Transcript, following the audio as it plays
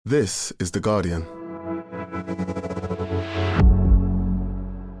This is The Guardian.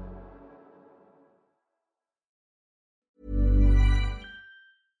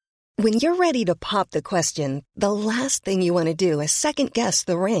 When you're ready to pop the question, the last thing you want to do is second-guess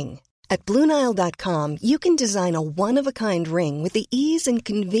the ring. At BlueNile.com, you can design a one-of-a-kind ring with the ease and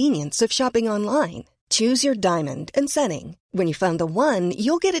convenience of shopping online. Choose your diamond and setting. When you find the one,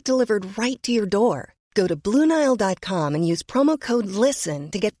 you'll get it delivered right to your door. Go to BlueNile.com and use promo code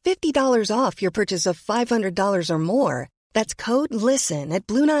LISTEN to get $50 off your purchase of $500 or more. That's code LISTEN at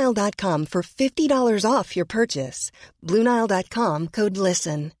BlueNile.com for $50 off your purchase. BlueNile.com, code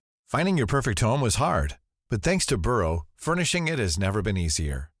LISTEN. Finding your perfect home was hard, but thanks to Burrow, furnishing it has never been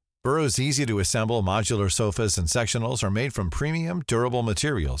easier. Burrow's easy-to-assemble modular sofas and sectionals are made from premium, durable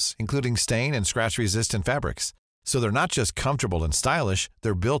materials, including stain and scratch-resistant fabrics. So they're not just comfortable and stylish,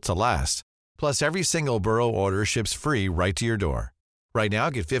 they're built to last. Plus, every single Burrow order ships free right to your door. Right now,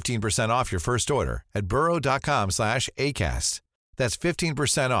 get 15% off your first order at burrow.com/ACAST. That's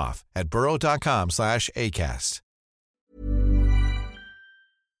 15% off at burrow.com/ACAST.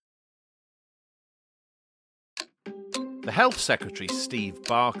 The Health Secretary, Steve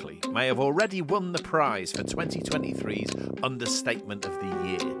Barclay, may have already won the prize for 2023's Understatement of the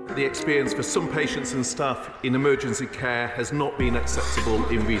Year. The experience for some patients and staff in emergency care has not been acceptable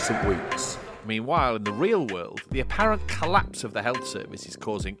in recent weeks. Meanwhile, in the real world, the apparent collapse of the health service is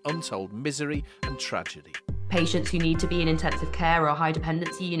causing untold misery and tragedy. Patients who need to be in intensive care or high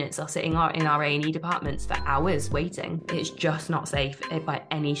dependency units are sitting in our A&E departments for hours waiting. It's just not safe by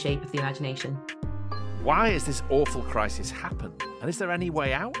any shape of the imagination. Why has this awful crisis happened? And is there any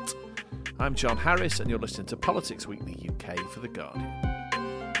way out? I'm John Harris, and you're listening to Politics Weekly UK for The Guardian.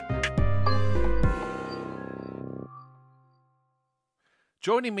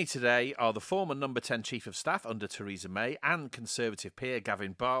 Joining me today are the former Number 10 Chief of Staff under Theresa May and Conservative peer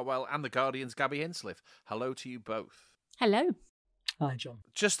Gavin Barwell and The Guardian's Gabby Hinsliff. Hello to you both. Hello. Hi, John.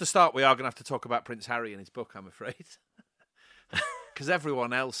 Just to start, we are going to have to talk about Prince Harry and his book, I'm afraid. Because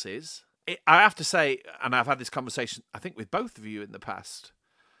everyone else is. I have to say, and I've had this conversation, I think, with both of you in the past,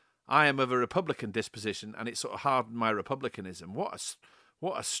 I am of a Republican disposition, and it sort of hardened my republicanism. What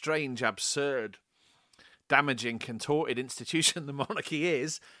a strange, absurd, damaging, contorted institution the monarchy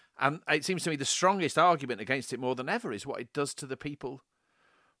is. And it seems to me the strongest argument against it more than ever is what it does to the people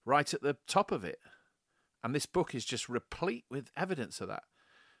right at the top of it. And this book is just replete with evidence of that.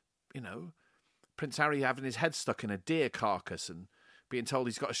 You know, Prince Harry having his head stuck in a deer carcass and being told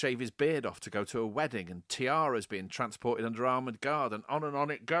he's got to shave his beard off to go to a wedding, and tiaras being transported under armoured guard, and on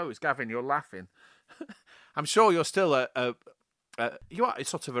it goes. Gavin, you're laughing. I'm sure you're still you are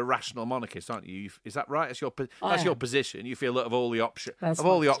sort of a rational monarchist, aren't you? Is that right? That's your position. You feel that of all the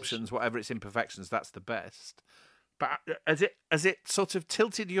options, whatever its imperfections, that's the best. But has it sort of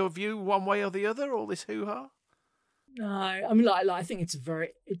tilted your view one way or the other? All this hoo-ha? No, I mean, I think it's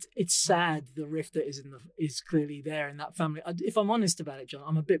sad the rift that is clearly there in that family. If I'm honest about it, John,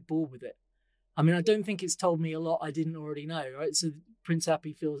 I'm a bit bored with it. I mean, I don't think it's told me a lot I didn't already know. Right? So Prince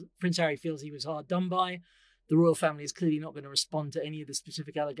Harry feels he was hard done by. The royal family is clearly not going to respond to any of the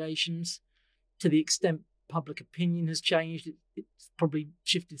specific allegations. To the extent public opinion has changed, it's probably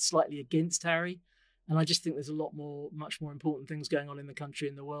shifted slightly against Harry. And I just think there's much more important things going on in the country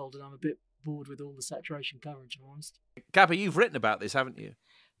and the world, and I'm a bit bored with all the saturation coverage, if I'm honest. Gabby, you've written about this, haven't you?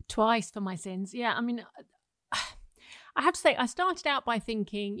 Twice for my sins. Yeah, I mean, I have to say, I started out by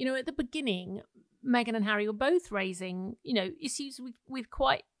thinking, at the beginning, Meghan and Harry were both raising, issues with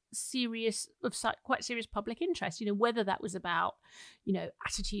quite serious public interest, whether that was about,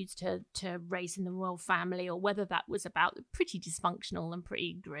 attitudes to race in the royal family, or whether that was about the pretty dysfunctional and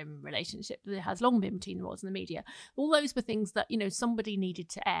pretty grim relationship that has long been between the royals and the media. All those were things that, somebody needed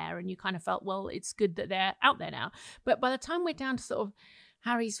to air, and you kind of felt, well, it's good that they're out there now. But by the time we're down to sort of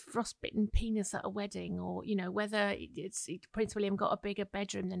Harry's frostbitten penis at a wedding, or, whether Prince William got a bigger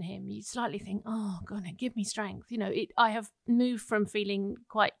bedroom than him, you slightly think, oh, God, give me strength. I have moved from feeling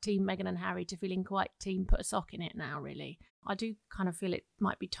quite team Meghan and Harry to feeling quite team put a sock in it now, really. I do kind of feel it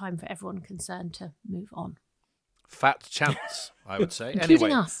might be time for everyone concerned to move on. Fat chance, I would say. Including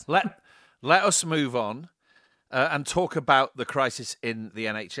anyway, us. Let us move on and talk about the crisis in the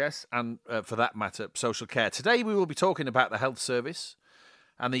NHS and, for that matter, social care. Today we will be talking about the health service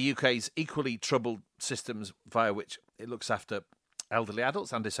and the UK's equally troubled systems via which it looks after elderly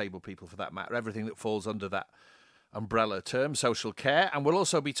adults and disabled people, for that matter, everything that falls under that umbrella term, social care. And we'll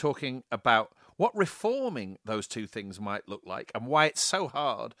also be talking about what reforming those two things might look like and why it's so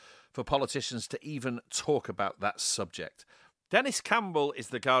hard for politicians to even talk about that subject. Dennis Campbell is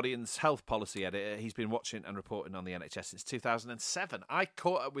The Guardian's health policy editor. He's been watching and reporting on the NHS since 2007. I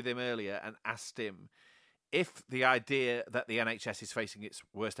caught up with him earlier and asked him if the idea that the NHS is facing its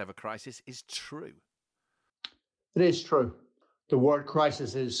worst ever crisis is true. It is true. The word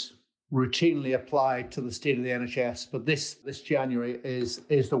crisis is routinely applied to the state of the NHS, but this January is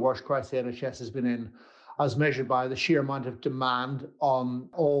the worst crisis the NHS has been in, as measured by the sheer amount of demand on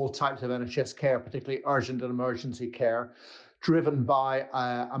all types of NHS care, particularly urgent and emergency care, driven by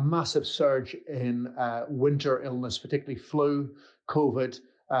a massive surge in winter illness, particularly flu, COVID,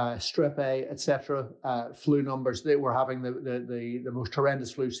 strep A, etc. Flu numbers. They were having the most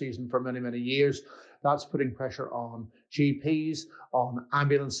horrendous flu season for many, many years. That's putting pressure on GPs, on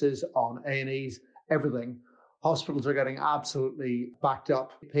ambulances, on A&Es, everything. Hospitals are getting absolutely backed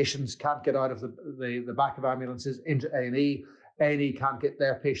up. Patients can't get out of the back of ambulances into A&E. A&E can't get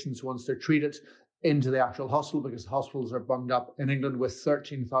their patients once they're treated into the actual hospital because hospitals are bunged up in England with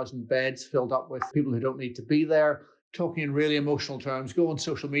 13,000 beds filled up with people who don't need to be there. Talking in really emotional terms, go on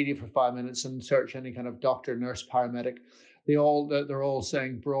social media for 5 minutes and search any kind of doctor, nurse, paramedic. They're all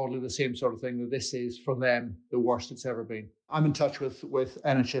saying broadly the same sort of thing, that this is, for them, the worst it's ever been. I'm in touch with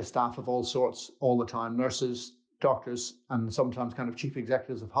NHS staff of all sorts all the time, nurses, doctors, and sometimes kind of chief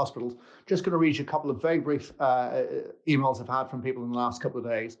executives of hospitals. Just going to read you a couple of very brief emails I've had from people in the last couple of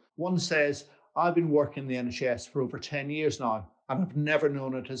days. One says, I've been working in the NHS for over 10 years now, and I've never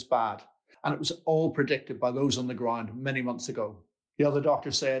known it as bad. And it was all predicted by those on the ground many months ago. The other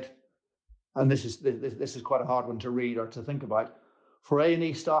doctor said, and this is quite a hard one to read or to think about, for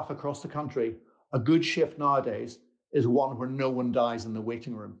A&E staff across the country, a good shift nowadays is one where no one dies in the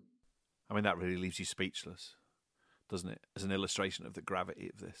waiting room. I mean, that really leaves you speechless, doesn't it? As an illustration of the gravity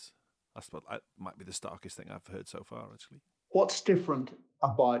of this. That might be the starkest thing I've heard so far, actually. What's different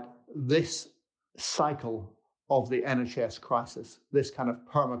about this cycle of the NHS crisis, this kind of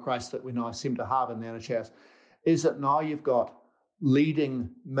perma-crisis that we now seem to have in the NHS, is that now you've got leading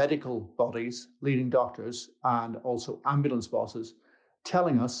medical bodies, leading doctors, and also ambulance bosses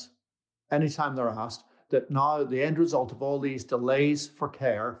telling us, anytime they're asked, that now the end result of all these delays for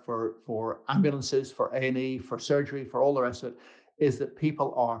care, for ambulances, for A&E, for surgery, for all the rest of it, is that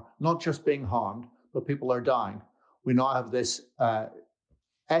people are not just being harmed, but people are dying. We now have this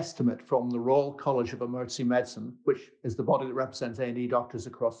estimate from the Royal College of Emergency Medicine, which is the body that represents A&E doctors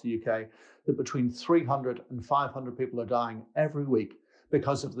across the UK, that between 300 and 500 people are dying every week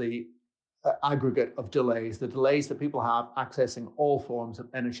because of the aggregate of delays, the delays that people have accessing all forms of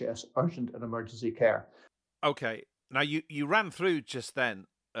NHS urgent and emergency care. Okay, now you ran through just then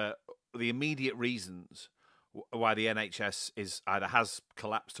the immediate reasons why the NHS is either has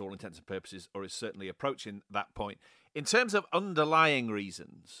collapsed to all intents and purposes or is certainly approaching that point. In terms of underlying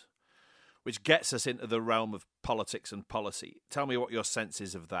reasons, which gets us into the realm of politics and policy, tell me what your sense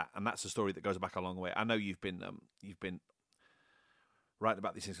is of that. And that's a story that goes back a long way. I know you've been writing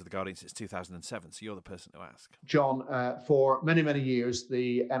about these things with The Guardian since 2007, so you're the person to ask. John, for many, many years,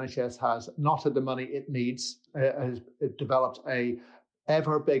 the NHS has not had the money it needs. Has developed a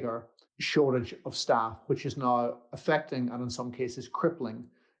ever bigger shortage of staff, which is now affecting and in some cases crippling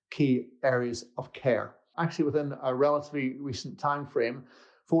key areas of care. Actually, within a relatively recent time frame,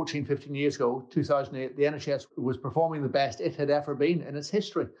 14, 15 years ago, 2008, the NHS was performing the best it had ever been in its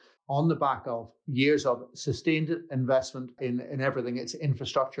history on the back of years of sustained investment in everything, its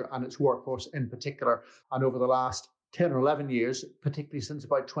infrastructure and its workforce in particular. And over the last 10 or 11 years, particularly since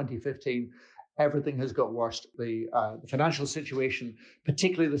about 2015, everything has got worse. The financial situation,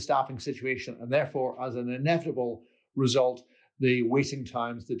 particularly the staffing situation, and therefore, as an inevitable result, the waiting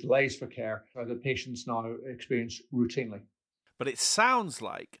times, the delays for care that patients now experience routinely. But it sounds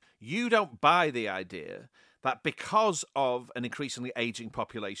like you don't buy the idea that because of an increasingly ageing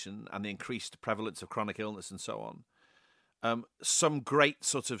population and the increased prevalence of chronic illness and so on, some great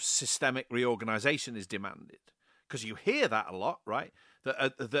sort of systemic reorganisation is demanded. Because you hear that a lot, right?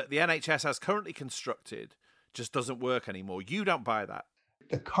 That the NHS as currently constructed just doesn't work anymore. You don't buy that.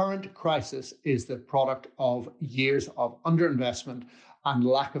 The current crisis is the product of years of underinvestment and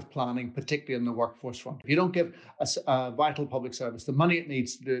lack of planning, particularly in the workforce front. If you don't give a vital public service the money it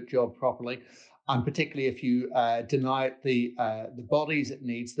needs to do its job properly, and particularly if you deny it the bodies it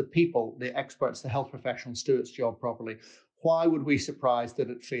needs, the people, the experts, the health professionals to do its job properly, why would we be surprised that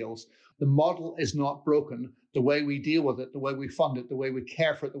it fails? The model is not broken. The way we deal with it, the way we fund it, the way we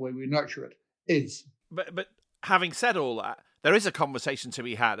care for it, the way we nurture it is. But having said all that, there is a conversation to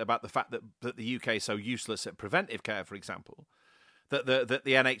be had about the fact that the UK is so useless at preventive care, for example, that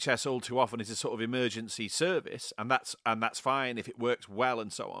the NHS all too often is a sort of emergency service, and that's fine if it works well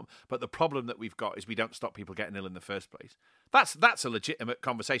and so on. But the problem that we've got is we don't stop people getting ill in the first place. That's a legitimate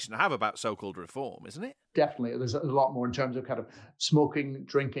conversation to have about so-called reform, isn't it? Definitely. There's a lot more in terms of kind of smoking,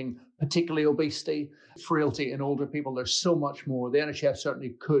 drinking, particularly obesity, frailty in older people. There's so much more. The NHS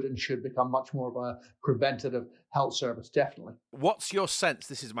certainly could and should become much more of a preventative health service, definitely. What's your sense,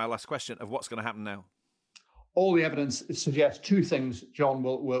 this is my last question, of what's going to happen now? All the evidence suggests two things, John,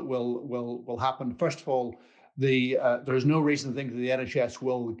 will happen. First of all, there's no reason to think that the NHS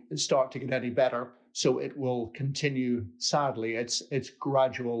will start to get any better. So it will continue, sadly, its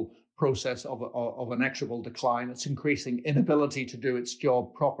gradual process of an inexorable decline. It's increasing inability to do its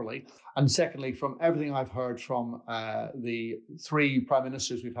job properly. And secondly, from everything I've heard from the three prime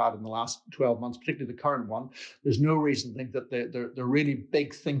ministers we've had in the last 12 months, particularly the current one, there's no reason to think that the really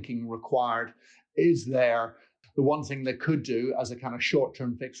big thinking required is there. The one thing they could do as a kind of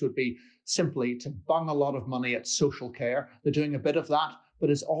short-term fix would be simply to bung a lot of money at social care. They're doing a bit of that, but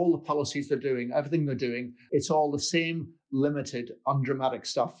it's all the policies they're doing, everything they're doing. It's all the same limited, undramatic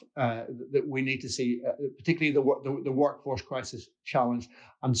stuff that we need to see, particularly the workforce crisis challenge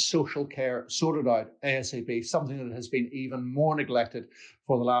and social care sorted out ASAP, something that has been even more neglected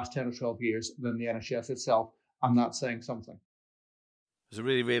for the last 10 or 12 years than the NHS itself. I'm not saying something. It was a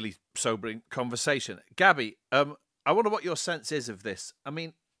really, really sobering conversation. Gabby, I wonder what your sense is of this. I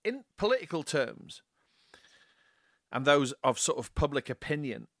mean, in political terms, and those of sort of public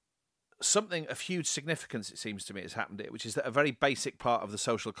opinion, something of huge significance, it seems to me, has happened here, which is that a very basic part of the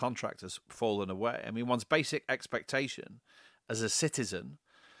social contract has fallen away. I mean, one's basic expectation as a citizen,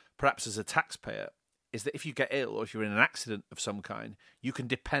 perhaps as a taxpayer, is that if you get ill or if you're in an accident of some kind, you can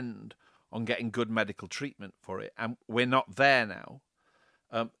depend on getting good medical treatment for it. And we're not there now.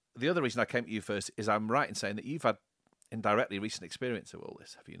 The other reason I came to you first is I'm right in saying that you've had indirectly recent experience of all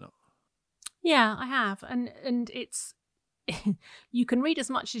this, have you not? Yeah, I have. And it's, you can read as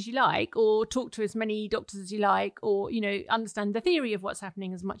much as you like or talk to as many doctors as you like or, understand the theory of what's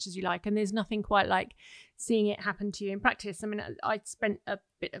happening as much as you like. And there's nothing quite like seeing it happen to you in practice. I mean, I spent a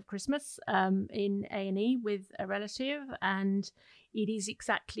bit of Christmas in A&E with a relative, and it is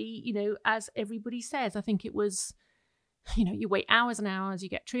exactly, as everybody says. I think it was, you wait hours and hours, you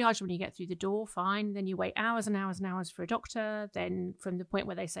get triaged when you get through the door, fine. Then you wait hours and hours and hours for a doctor. Then from the point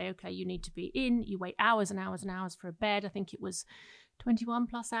where they say, okay, you need to be in, you wait hours and hours and hours for a bed. I think it was 21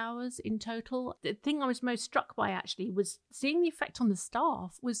 plus hours in total. The thing I was most struck by actually was seeing the effect on the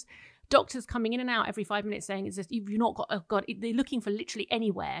staff was doctors coming in and out every 5 minutes saying, you've not got, they're looking for literally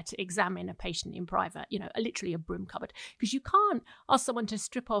anywhere to examine a patient in private, literally a broom cupboard. Because you can't ask someone to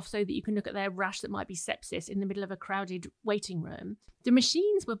strip off so that you can look at their rash that might be sepsis in the middle of a crowded waiting room. The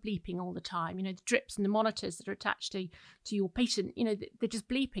machines were bleeping all the time, the drips and the monitors that are attached to your patient, they're just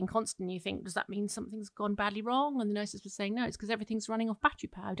bleeping constantly. You think, does that mean something's gone badly wrong? And the nurses were saying, no, it's because everything's running off battery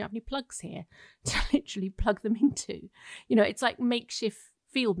power. We don't have any plugs here to literally plug them into. It's like makeshift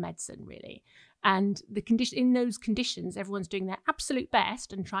field medicine, really. And in those conditions, everyone's doing their absolute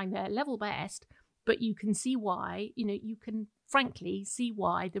best and trying their level best, but you can see why, you can frankly see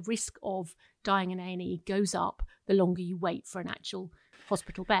why the risk of dying in A&E goes up the longer you wait for an actual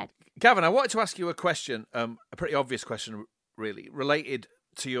hospital bed. Gavin, I wanted to ask you a question, a pretty obvious question, really, related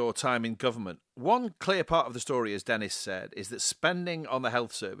to your time in government. One clear part of the story, as Dennis said, is that spending on the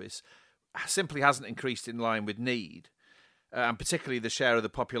health service simply hasn't increased in line with need. And particularly the share of the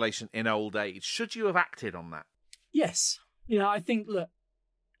population in old age. Should you have acted on that? Yes. I think, look,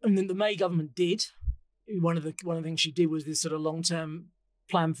 the May government did. One of the things she did was this sort of long-term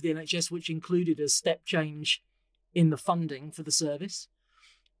plan for the NHS, which included a step change in the funding for the service.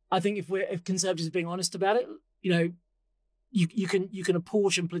 I think if Conservatives are being honest about it, you can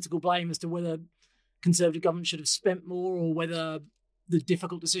apportion political blame as to whether Conservative government should have spent more or whether the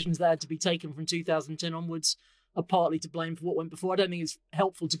difficult decisions that had to be taken from 2010 onwards are partly to blame for what went before. I don't think it's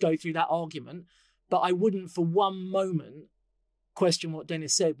helpful to go through that argument, but I wouldn't for one moment question what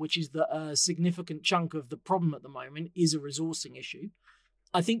Dennis said, which is that a significant chunk of the problem at the moment is a resourcing issue.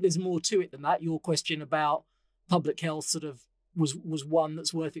 I think there's more to it than that. Your question about public health sort of was one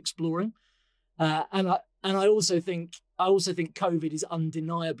that's worth exploring. And I also think COVID is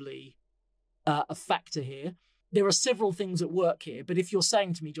undeniably a factor here. There are several things at work here, but if you're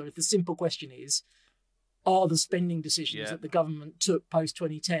saying to me, John, if the simple question is, are the spending decisions that the government took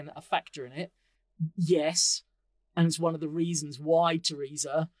post-2010 a factor in it? Yes. And it's one of the reasons why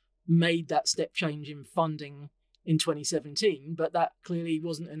Theresa made that step change in funding in 2017, but that clearly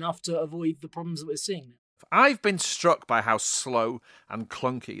wasn't enough to avoid the problems that we're seeing now. I've been struck by how slow and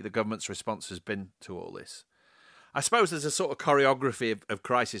clunky the government's response has been to all this. I suppose there's a sort of choreography of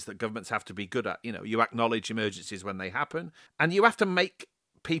crisis that governments have to be good at. You know, you acknowledge emergencies when they happen, and you have to make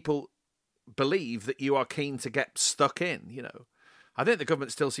people believe that you are keen to get stuck in, you know. I think the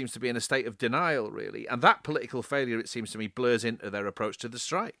government still seems to be in a state of denial, really, and that political failure, it seems to me, blurs into their approach to the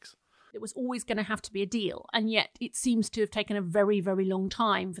strikes. It was always going to have to be a deal, and yet it seems to have taken a very, very long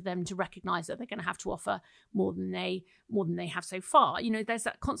time for them to recognise that they're going to have to offer more than they have so far. You know, there's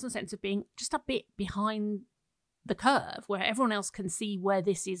that constant sense of being just a bit behind the curve where everyone else can see where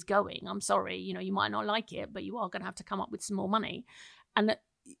this is going. I'm sorry, you know, you might not like it, but you are going to have to come up with some more money. And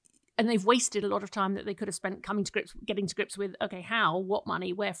they've wasted a lot of time that they could have spent getting to grips with, okay, how, what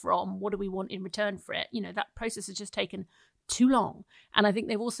money, where from, what do we want in return for it? You know, that process has just taken too long. And I think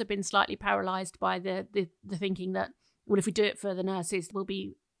they've also been slightly paralysed by the thinking that, well, if we do it for the nurses, we'll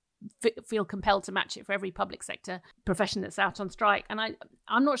feel compelled to match it for every public sector profession that's out on strike. And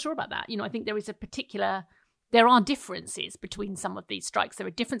I'm not sure about that. You know, I think there are differences between some of these strikes. There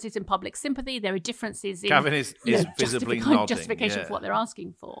are differences in public sympathy. There are differences in Gavin is visibly nodding. Justification for what they're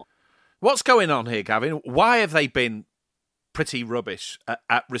asking for. What's going on here, Gavin? Why have they been pretty rubbish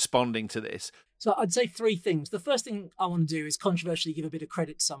at responding to this? So I'd say three things. The first thing I want to do is controversially give a bit of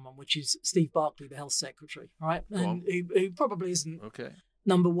credit to someone, which is Steve Barclay, the Health Secretary, right? And who probably isn't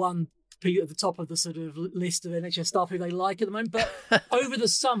number one at the top of the sort of list of NHS staff who they like at the moment. But over the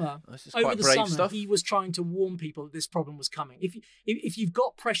summer, he was trying to warn people that this problem was coming. If you've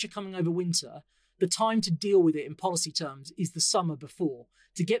got pressure coming over winter, the time to deal with it in policy terms is the summer before,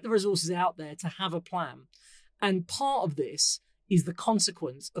 to get the resources out there, to have a plan. And part of this is the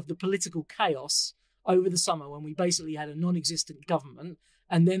consequence of the political chaos over the summer when we basically had a non-existent government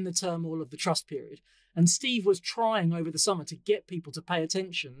and then the turmoil of the trust period. And Steve was trying over the summer to get people to pay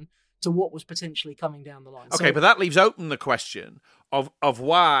attention to what was potentially coming down the line. Okay, but that leaves open the question of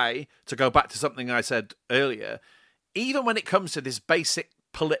why, to go back to something I said earlier, even when it comes to this basic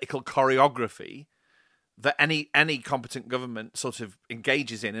political choreography that any competent government sort of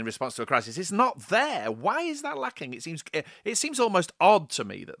engages in response to a crisis, it's not there. Why is that lacking? It seems almost odd to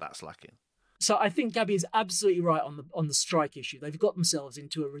me that that's lacking. So I think Gabby is absolutely right on the strike issue. They've got themselves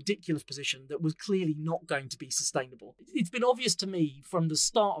into a ridiculous position that was clearly not going to be sustainable. It's been obvious to me from the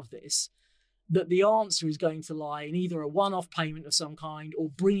start of this that the answer is going to lie in either a one-off payment of some kind or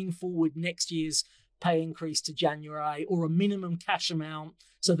bringing forward next year's pay increase to January, or a minimum cash amount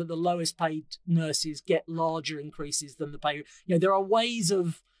so that the lowest paid nurses get larger increases than the pay. You know, there are ways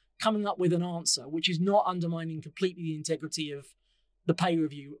of coming up with an answer which is not undermining completely the integrity of the pay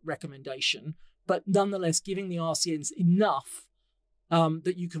review recommendation, but nonetheless giving the RCNs enough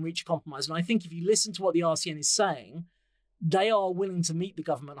that you can reach a compromise. And I think if you listen to what the RCN is saying, they are willing to meet the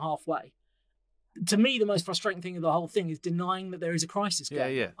government halfway. To me, the most frustrating thing of the whole thing is denying that there is a crisis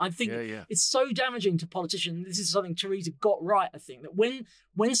going on. I think it's so damaging to politicians. This is something Theresa got right, I think, that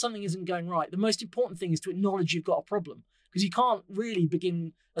when something isn't going right, the most important thing is to acknowledge you've got a problem, because you can't really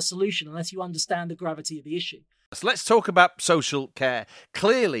begin a solution unless you understand the gravity of the issue. So let's talk about social care.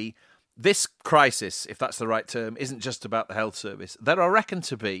 Clearly, this crisis, if that's the right term, isn't just about the health service. There are reckoned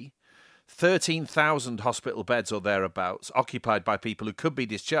to be 13,000 hospital beds or thereabouts occupied by people who could be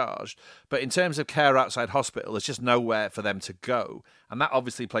discharged, but in terms of care outside hospital, there's just nowhere for them to go, and that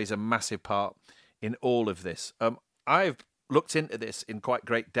obviously plays a massive part in all of this. I've looked into this in quite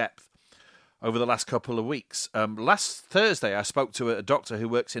great depth over the last couple of weeks. Last Thursday, I spoke to a doctor who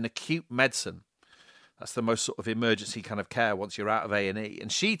works in acute medicine. That's the most sort of emergency kind of care once you're out of A&E,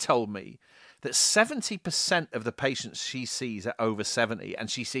 and she told me that 70% of the patients she sees are over 70, and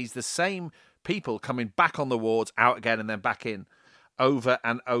she sees the same people coming back on the wards, out again, and then back in over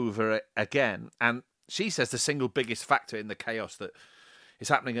and over again. And she says the single biggest factor in the chaos that is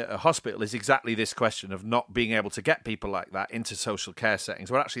happening at a hospital is exactly this question of not being able to get people like that into social care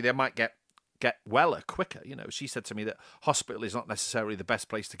settings, where actually they might get well quicker. You know, she said to me that hospital is not necessarily the best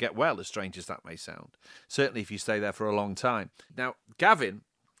place to get well, as strange as that may sound. Certainly if you stay there for a long time. Now, Gavin,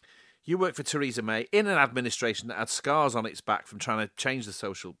 you work for Theresa May in an administration that had scars on its back from trying to change the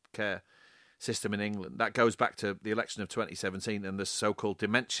social care system in England. That goes back to the election of 2017 and the so-called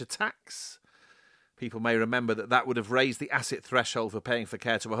dementia tax. People may remember that would have raised the asset threshold for paying for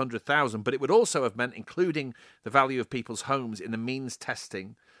care to 100,000, but it would also have meant including the value of people's homes in the means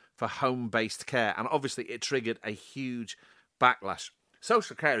testing for home-based care. And obviously it triggered a huge backlash.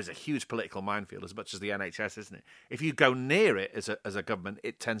 Social care is a huge political minefield as much as the NHS, isn't it? If you go near it as a government,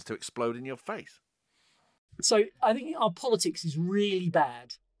 it tends to explode in your face. So I think our politics is really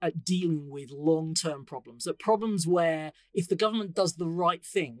bad at dealing with long-term problems. That problems where if the government does the right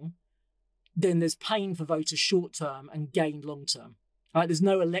thing, then there's pain for voters short-term and gain long-term. Right? There's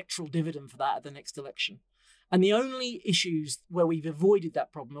no electoral dividend for that at the next election. And the only issues where we've avoided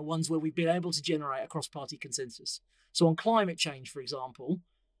that problem are ones where we've been able to generate a cross-party consensus. So on climate change, for example,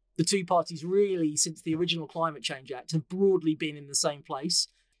 the two parties really, since the original Climate Change Act, have broadly been in the same place.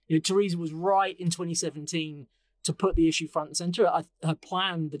 Theresa was right in 2017 to put the issue front and centre. Her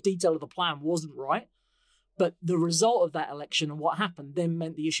plan, the detail of the plan wasn't right. But the result of that election and what happened then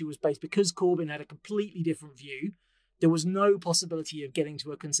meant the issue was based, because Corbyn had a completely different view, there was no possibility of getting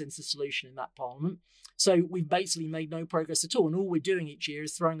to a consensus solution in that parliament. So we've basically made no progress at all. And all we're doing each year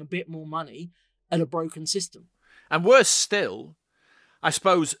is throwing a bit more money at a broken system. And worse still, I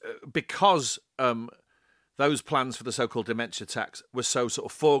suppose, because those plans for the so-called dementia tax were so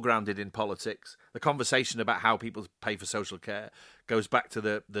sort of foregrounded in politics, the conversation about how people pay for social care goes back to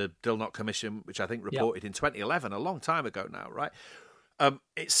the Dilnot Commission, which I think reported in 2011, a long time ago now, right?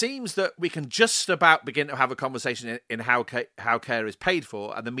 It seems that we can just about begin to have a conversation in how care is paid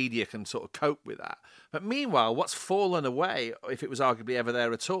for, and the media can sort of cope with that. But meanwhile, what's fallen away, if it was arguably ever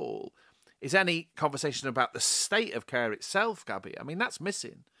there at all, is any conversation about the state of care itself, Gabby. I mean, that's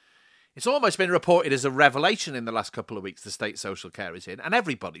missing. It's almost been reported as a revelation in the last couple of weeks the state social care is in, and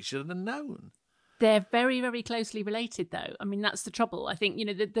everybody should have known. They're very, very closely related, though. I mean, that's the trouble. I think,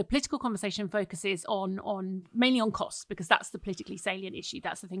 the political conversation focuses on mainly on costs, because that's the politically salient issue.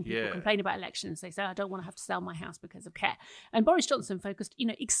 That's the thing people complain about elections. They say, I don't want to have to sell my house because of care. And Boris Johnson focused,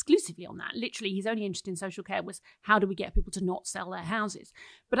 exclusively on that. Literally, his only interest in social care was how do we get people to not sell their houses.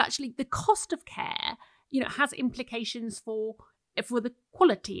 But actually, the cost of care, has implications for the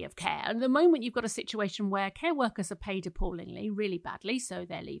quality of care. And at the moment, you've got a situation where care workers are paid appallingly, really badly, so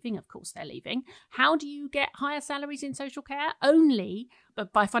they're leaving. Of course, they're leaving. How do you get higher salaries in social care? Only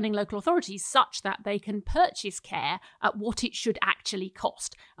by funding local authorities such that they can purchase care at what it should actually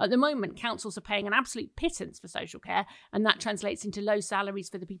cost. At the moment, councils are paying an absolute pittance for social care, and that translates into low salaries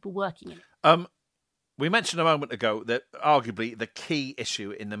for the people working in it. We mentioned a moment ago that arguably the key issue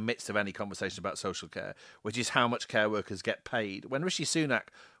in the midst of any conversation about social care, which is how much care workers get paid. When Rishi Sunak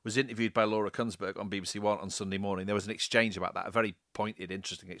was interviewed by Laura Kunsberg on BBC One on Sunday morning, there was an exchange about that, a very pointed,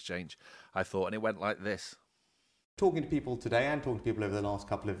 interesting exchange, I thought, and it went like this. Talking to people today and talking to people over the last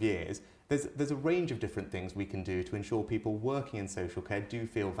couple of years, there's a range of different things we can do to ensure people working in social care do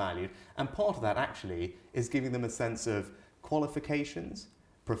feel valued. And part of that actually is giving them a sense of qualifications,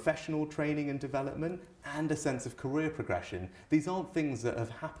 professional training and development, and a sense of career progression. These aren't things that have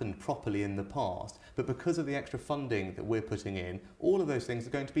happened properly in the past, but because of the extra funding that we're putting in, all of those things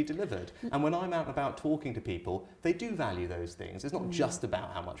are going to be delivered. And when I'm out and about talking to people, they do value those things. It's not just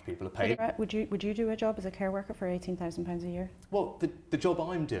about how much people are paid. Would you do a job as a care worker for £18,000 a year? Well, the job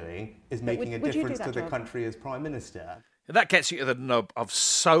I'm doing is making a difference to the country as Prime Minister. That gets you to the nub of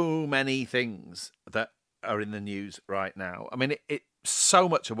so many things that are in the news right now. I mean, so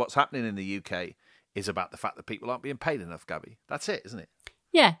much of what's happening in the UK is about the fact that people aren't being paid enough, Gabby. That's it, isn't it?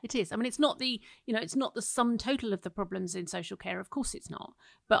 Yeah, it is. I mean, it's not the sum total of the problems in social care. Of course it's not.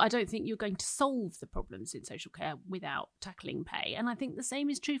 But I don't think you're going to solve the problems in social care without tackling pay. And I think the same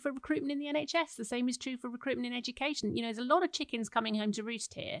is true for recruitment in the NHS. The same is true for recruitment in education. There's a lot of chickens coming home to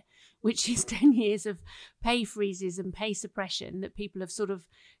roost here, which is 10 years of pay freezes and pay suppression that people have sort of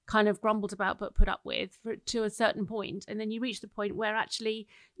kind of grumbled about but put up with to a certain point. And then you reach the point where actually,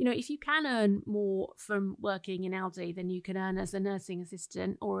 if you can earn more from working in Aldi than you can earn as a nursing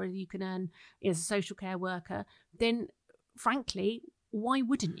assistant, or you can earn as a social care worker, then frankly, why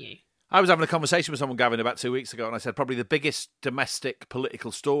wouldn't you? I was having a conversation with someone, Gavin, about 2 weeks ago, and I said probably the biggest domestic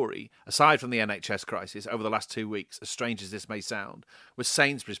political story, aside from the NHS crisis, over the last 2 weeks, as strange as this may sound, was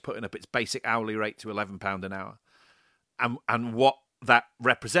Sainsbury's putting up its basic hourly rate to £11 an hour. And what that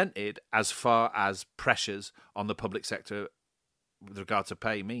represented as far as pressures on the public sector with regard to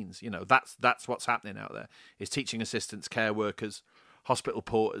pay means. That's what's happening out there, is teaching assistants, care workers, hospital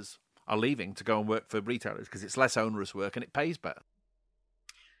porters are leaving to go and work for retailers because it's less onerous work and it pays better.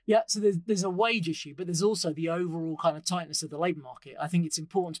 Yeah, so there's a wage issue, but there's also the overall kind of tightness of the labour market. I think it's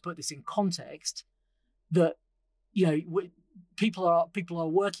important to put this in context that, people are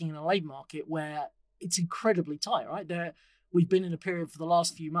working in a labour market where it's incredibly tight, right? We've been in a period for the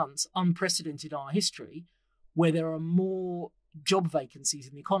last few months, unprecedented in our history, where there are more job vacancies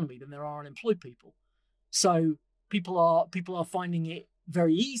in the economy than there are unemployed people. So people are finding it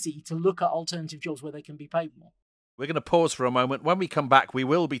very easy to look at alternative jobs where they can be paid more. We're going to pause for a moment. When we come back, we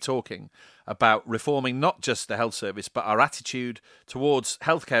will be talking about reforming not just the health service, but our attitude towards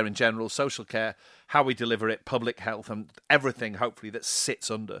healthcare in general, social care, how we deliver it, public health, and everything, hopefully, that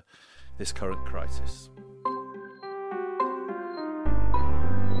sits under this current crisis.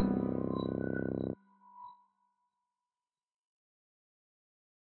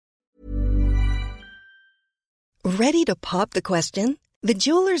 Ready to pop the question? The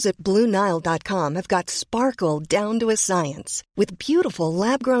jewelers at BlueNile.com have got sparkle down to a science with beautiful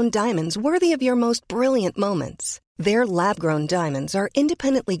lab-grown diamonds worthy of your most brilliant moments. Their lab-grown diamonds are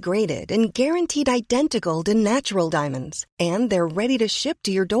independently graded and guaranteed identical to natural diamonds, and they're ready to ship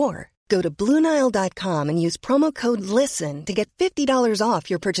to your door. Go to BlueNile.com and use promo code LISTEN to get $50 off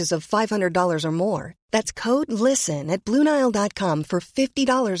your purchase of $500 or more. That's code LISTEN at BlueNile.com for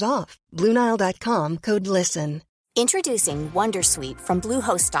 $50 off. BlueNile.com, code LISTEN. Introducing Wondersuite from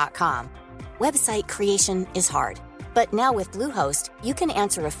Bluehost.com. Website creation is hard, but now with Bluehost, you can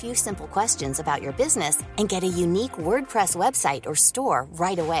answer a few simple questions about your business and get a unique WordPress website or store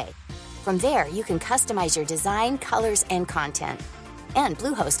right away. From there, you can customize your design, colors, and content. And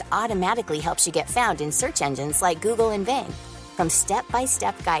Bluehost automatically helps you get found in search engines like Google and Bing. From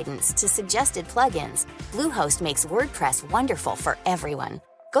step-by-step guidance to suggested plugins, Bluehost makes WordPress wonderful for everyone.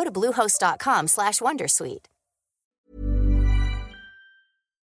 Go to bluehost.com/wondersuite.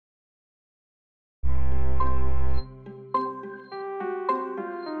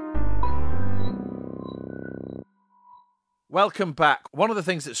 Welcome back. One of the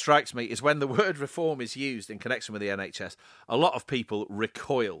things that strikes me is when the word reform is used in connection with the NHS, a lot of people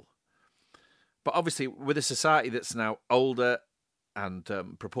recoil. But obviously, with a society that's now older and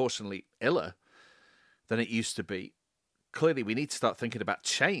proportionally iller than it used to be, clearly we need to start thinking about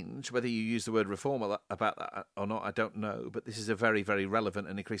change. Whether you use the word reform about that or not, I don't know. But this is a very, very relevant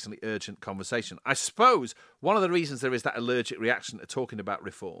and increasingly urgent conversation. I suppose one of the reasons there is that allergic reaction to talking about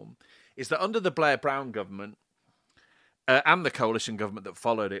reform is that under the Blair-Brown government, and the coalition government that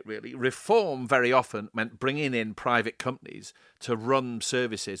followed it, really, reform very often meant bringing in private companies to run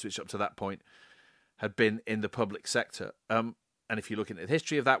services which up to that point had been in the public sector. And if you look into the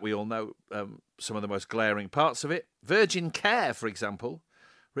history of that, we all know some of the most glaring parts of it. Virgin Care, for example,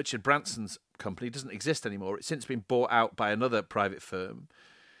 Richard Branson's company, doesn't exist anymore. It's since been bought out by another private firm.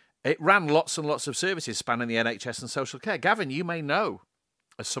 It ran lots and lots of services spanning the NHS and social care. Gavin, you may know,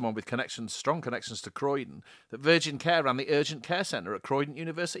 as someone with connections, strong connections to Croydon, that Virgin Care ran the urgent care centre at Croydon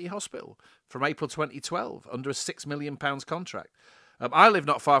University Hospital from April 2012 under a £6 million contract. I live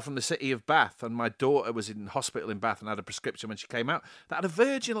not far from the city of Bath, and my daughter was in hospital in Bath and had a prescription when she came out that had a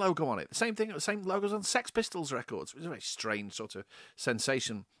Virgin logo on it. The same thing, the same logos on Sex Pistols records. It was a very strange sort of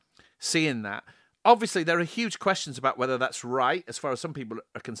sensation seeing that. Obviously, there are huge questions about whether that's right, as far as some people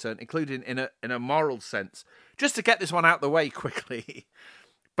are concerned, including in a moral sense. Just to get this one out the way quickly,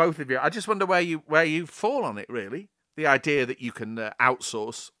 both of you, I just wonder where you fall on it, really. The idea that you can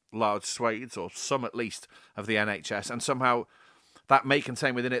outsource large swathes, or some at least, of the NHS, and somehow that may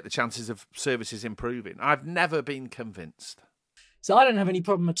contain within it the chances of services improving. I've never been convinced. So I don't have any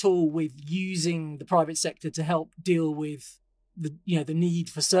problem at all with using the private sector to help deal with the need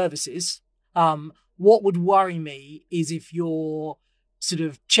for services. What would worry me is if you're sort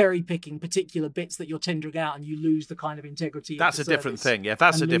of cherry picking particular bits that you're tendering out and you lose the kind of integrity. That's a different thing. Yeah,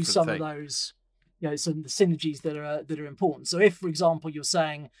 that's a different thing. Some of those, some of the synergies that are important. So if, for example, you're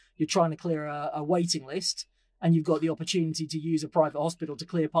saying you're trying to clear a waiting list, and you've got the opportunity to use a private hospital to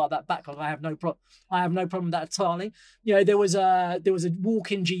clear part of that backlog, I have no problem with that entirely. There was a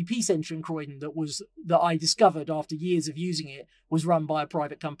walk-in GP centre in Croydon that I discovered after years of using it was run by a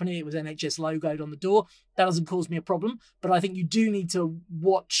private company. It was NHS logoed on the door. That doesn't cause me a problem, but I think you do need to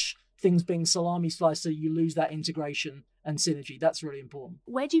watch things being salami sliced so you lose that integration and synergy. That's really important.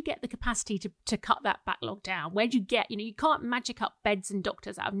 Where do you get the capacity to cut that backlog down? Where do you get, you can't magic up beds and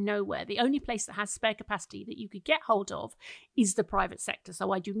doctors out of nowhere. The only place that has spare capacity that you could get hold of is the private sector.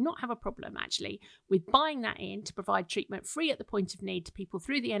 So I do not have a problem, actually, with buying that in to provide treatment free at the point of need to people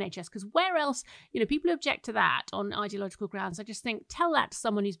through the NHS. Because where else, people who object to that on ideological grounds, I just think, tell that to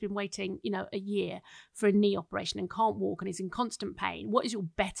someone who's been waiting, a year for a knee operation and can't walk and is in constant pain. What is your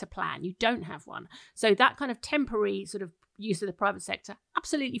better plan? You don't have one. So that kind of temporary sort of use of the private sector,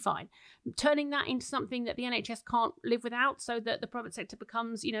 absolutely fine. Turning that into something that the NHS can't live without so that the private sector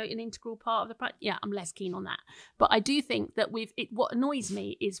becomes, an integral part of I'm less keen on that. But I do think that what annoys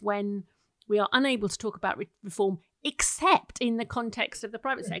me is when we are unable to talk about reform except in the context of the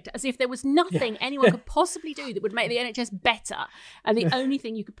private sector, as if there was nothing anyone could possibly do that would make the NHS better, and the only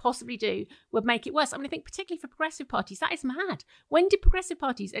thing you could possibly do would make it worse. I think particularly for progressive parties, that is mad. When did progressive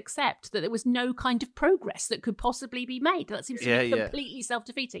parties accept that there was no kind of progress that could possibly be made? That seems to be completely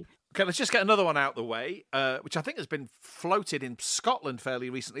self-defeating. Okay, let's just get another one out the way, which I think has been floated in Scotland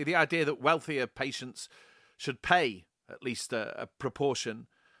fairly recently, the idea that wealthier patients should pay at least a proportion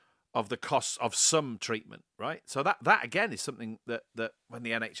of the costs of some treatment, right? So that again is something that when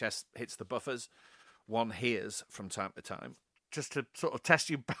the NHS hits the buffers, one hears from time to time. Just to sort of test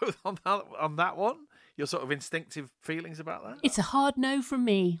you both on that one, your sort of instinctive feelings about that? It's a hard no from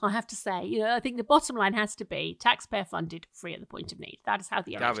me, I have to say. You know, I think the bottom line has to be taxpayer funded, free at the point of need. That is how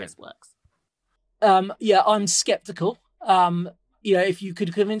the NHS works. Yeah, I'm sceptical. You know, if you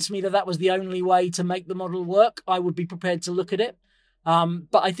could convince me that was the only way to make the model work, I would be prepared to look at it.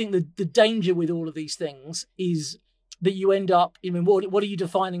 But I think the danger with all of these things is that you end up, I mean, what are you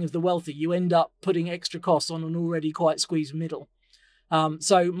defining as the wealthy? You end up putting extra costs on an already quite squeezed middle.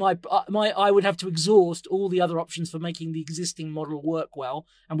 So I would have to exhaust all the other options for making the existing model work well,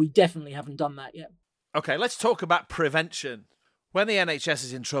 and we definitely haven't done that yet. Okay, let's talk about prevention. When the NHS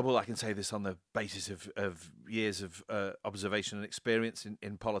is in trouble, I can say this on the basis of years of observation and experience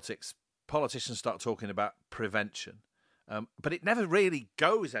in politics, politicians start talking about prevention. But it never really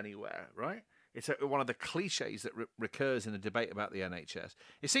goes anywhere, right? It's one of the cliches that recurs in the debate about the NHS.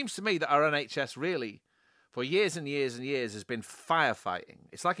 It seems to me that our NHS really, for years and years and years, has been firefighting.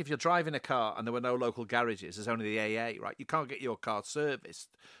 It's like if you're driving a car and there were no local garages, there's only the AA, right? You can't get your car serviced,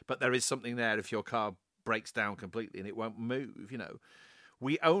 but there is something there if your car breaks down completely and it won't move, you know.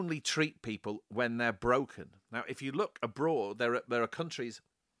 We only treat people when they're broken. Now, if you look abroad, there are countries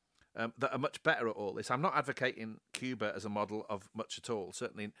that are much better at all this. I'm not advocating Cuba as a model of much at all.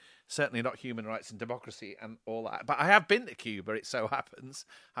 Certainly not human rights and democracy and all that. But I have been to Cuba, it so happens.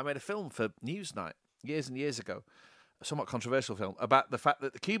 I made a film for Newsnight years and years ago, a somewhat controversial film, about the fact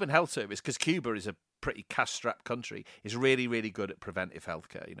that the Cuban health service, because Cuba is a pretty cash-strapped country, is really, really good at preventive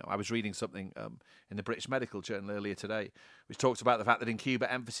healthcare. You know, I was reading something in the British Medical Journal earlier today, which talks about the fact that in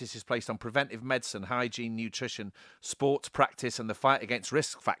Cuba, emphasis is placed on preventive medicine, hygiene, nutrition, sports practice, and the fight against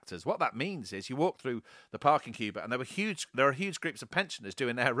risk factors. What that means is you walk through the park in Cuba, and there are huge groups of pensioners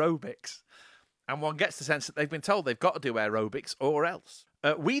doing aerobics, and one gets the sense that they've been told they've got to do aerobics or else.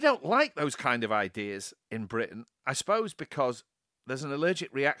 We don't like those kind of ideas in Britain, I suppose because there's an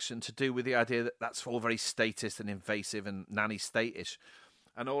allergic reaction to do with the idea that that's all very statist and invasive and nanny state-ish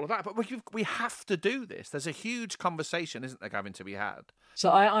and all of that. But we have to do this. There's a huge conversation, isn't there, Gavin, to be had?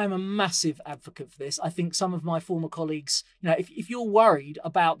 So I'm a massive advocate for this. I think some of my former colleagues, you know, if you're worried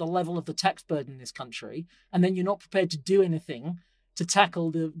about the level of the tax burden in this country and then you're not prepared to do anything to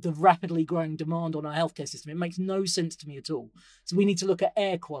tackle the rapidly growing demand on our healthcare system, it makes no sense to me at all. So we need to look at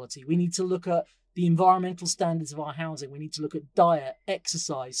air quality. We need to look at the environmental standards of our housing. We need to look at diet,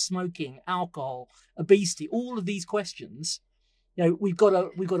 exercise, smoking, alcohol, obesity, all of these questions. You know, we've got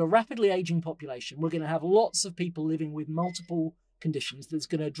a rapidly aging population. We're going to have lots of people living with multiple conditions that's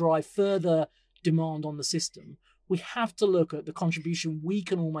going to drive further demand on the system. We have to look at the contribution we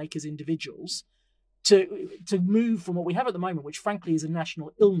can all make as individuals to move from what we have at the moment, which frankly is a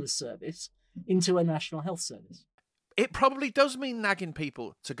national illness service, into a national health service. It probably does mean nagging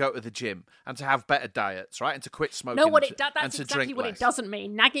people to go to the gym and to have better diets, right? And to quit smoking. No, that's exactly what it doesn't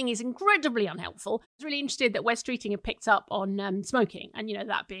mean. Nagging is incredibly unhelpful. I was really interested that West Streeting have picked up on smoking, and you know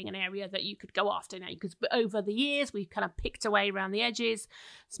that being an area that you could go after now. Because over the years we've kind of picked away around the edges,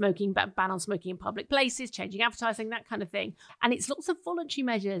 smoking ban on smoking in public places, changing advertising, that kind of thing. And it's lots of voluntary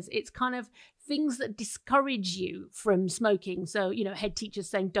measures. It's kind of things that discourage you from smoking. So, you know, head teachers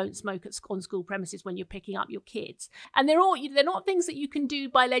saying don't smoke on school premises when you're picking up your kids. And they're not things that you can do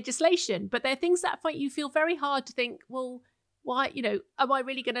by legislation, but they're things that find you feel very hard to think, well, why, you know, am I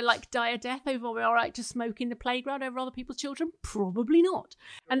really going to die a death over my right to smoke in the playground over other people's children? Probably not.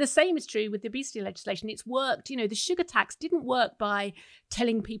 And the same is true with the obesity legislation. It's worked, you know, the sugar tax didn't work by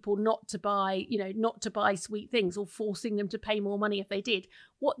telling people not to buy sweet things or forcing them to pay more money if they did.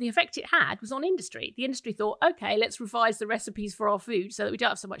 What the effect it had was on industry. The industry thought, okay, let's revise the recipes for our food so that we don't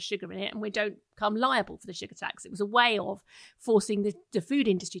have so much sugar in it and we don't become liable for the sugar tax. It was a way of forcing the food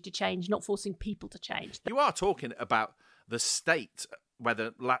industry to change, not forcing people to change. You are talking about the state,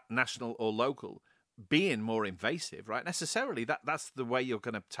 whether national or local, being more invasive, right? Necessarily, that's the way you're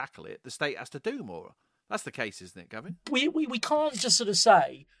going to tackle it. The state has to do more. That's the case, isn't it, Gavin? We can't just sort of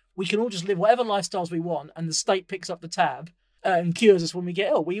say we can all just live whatever lifestyles we want and the state picks up the tab and cures us when we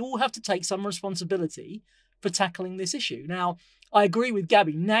get ill. We all have to take some responsibility for tackling this issue. Now, I agree with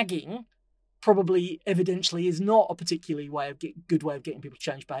Gabby. Nagging probably evidentially is not a particularly good way of getting people to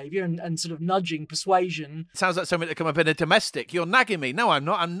change behaviour, and sort of nudging, persuasion. Sounds like something to come up in a domestic. You're nagging me. No, I'm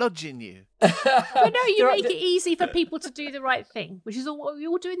not. I'm nudging you. But no, you make it easy for people to do the right thing, which is what we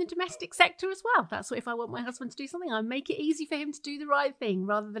all do in the domestic sector as well. That's what, if I want my husband to do something, I make it easy for him to do the right thing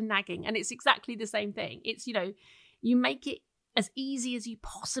rather than nagging. And it's exactly the same thing. It's, you know, you make it as easy as you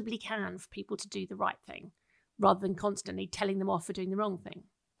possibly can for people to do the right thing rather than constantly telling them off for doing the wrong thing.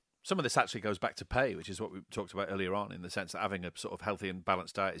 Some of this actually goes back to pay, which is what we talked about earlier on, in the sense that having a sort of healthy and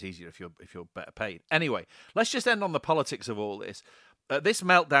balanced diet is easier if you're better paid. Anyway, let's just end on the politics of all this. This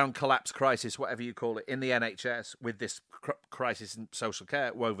meltdown, collapse, crisis, whatever you call it, in the NHS with this crisis in social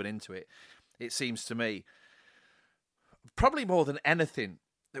care woven into it, it seems to me, probably more than anything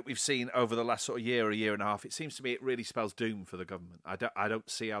that we've seen over the last sort of year or year and a half, it seems to me it really spells doom for the government. I don't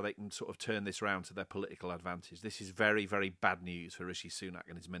see how they can sort of turn this round to their political advantage. This is very, very bad news for Rishi Sunak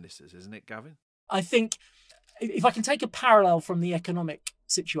and his ministers, isn't it, Gavin? I think if I can take a parallel from the economic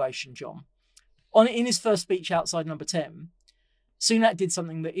situation, John, in his first speech outside Number 10, Sunak did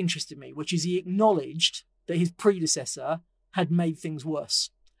something that interested me, which is he acknowledged that his predecessor had made things worse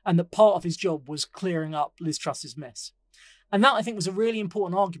and that part of his job was clearing up Liz Truss's mess. And that, I think, was a really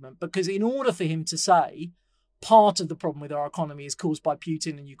important argument, because in order for him to say part of the problem with our economy is caused by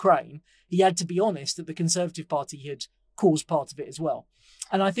Putin and Ukraine, he had to be honest that the Conservative Party had caused part of it as well.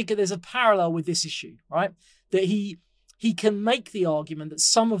 And I think that there's a parallel with this issue, right? That he can make the argument that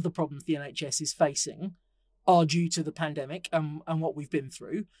some of the problems the NHS is facing are due to the pandemic and what we've been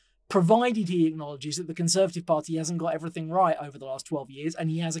through, provided he acknowledges that the Conservative Party hasn't got everything right over the last 12 years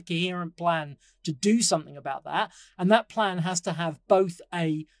and he has a coherent plan to do something about that. And that plan has to have both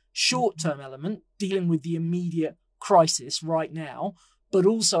a short-term element, dealing with the immediate crisis right now, but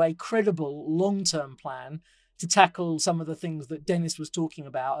also a credible long-term plan to tackle some of the things that Dennis was talking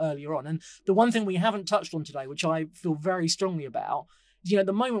about earlier on. And the one thing we haven't touched on today, which I feel very strongly about, at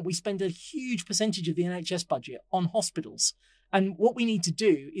the moment we spend a huge percentage of the NHS budget on hospitals. And what we need to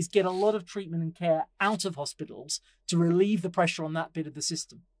do is get a lot of treatment and care out of hospitals to relieve the pressure on that bit of the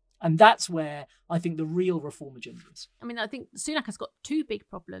system. And that's where I think the real reform agenda is. I mean, I think Sunak has got two big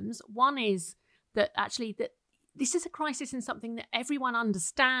problems. One is that actually that this is a crisis in something that everyone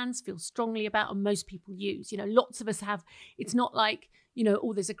understands, feels strongly about, and most people use. Lots of us have, it's not like,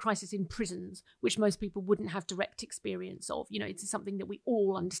 there's a crisis in prisons, which most people wouldn't have direct experience of. It's something that we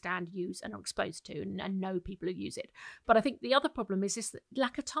all understand, use, and are exposed to, and know people who use it. But I think the other problem is this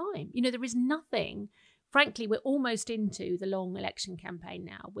lack of time. There is nothing. Frankly, we're almost into the long election campaign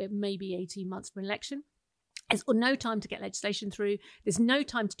now. We're maybe 18 months from an election. There's no time to get legislation through. There's no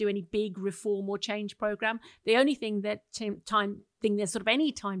time to do any big reform or change program. The only thing there's sort of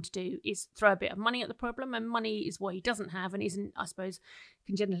any time to do is throw a bit of money at the problem, and money is what he doesn't have and isn't, I suppose,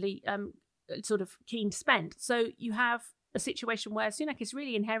 congenitally sort of keen to spend. So you have a situation where Sunak is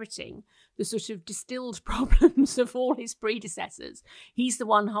really inheriting the sort of distilled problems of all his predecessors. He's the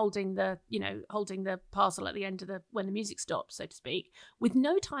one holding the parcel at the end of when the music stops, so to speak, with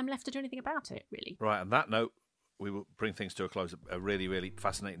no time left to do anything about it, really. Right, on that note, we will bring things to a close. A really, really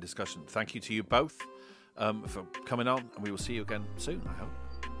fascinating discussion. Thank you to you both for coming on, and we will see you again soon, I hope.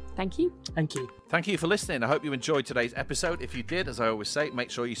 Thank you. Thank you. Thank you for listening. I hope you enjoyed today's episode. If you did, as I always say, make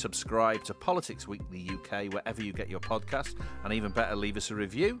sure you subscribe to Politics Weekly UK wherever you get your podcast, and even better, leave us a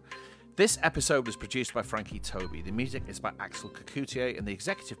review. This episode was produced by Frankie Toby. The music is by Axel Kacoutier, and the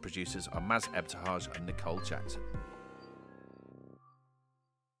executive producers are Maz Ebtehaj and Nicole Jackson.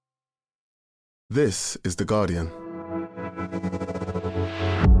 This is The Guardian.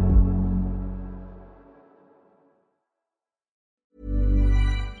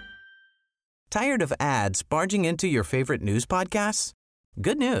 Tired of ads barging into your favorite news podcasts?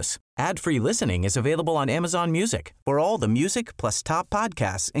 Good news. Ad-free listening is available on Amazon Music for all the music plus top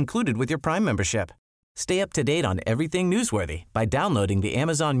podcasts included with your Prime membership. Stay up to date on everything newsworthy by downloading the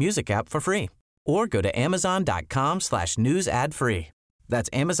Amazon Music app for free or go to amazon.com/news ad free. That's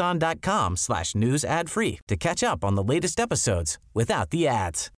amazon.com/news ad free to catch up on the latest episodes without the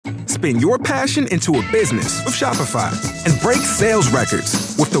ads. Spin your passion into a business with Shopify and break sales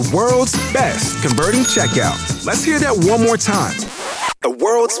records with the world's best converting checkout. Let's hear that one more time. The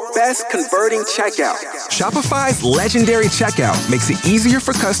world's best converting checkout. Shopify's legendary checkout makes it easier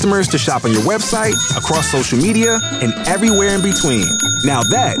for customers to shop on your website, across social media, and everywhere in between. Now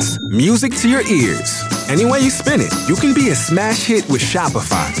that's music to your ears. Any way you spin it, you can be a smash hit with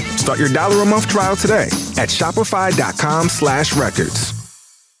Shopify. Start your $1 a month trial today at shopify.com/records.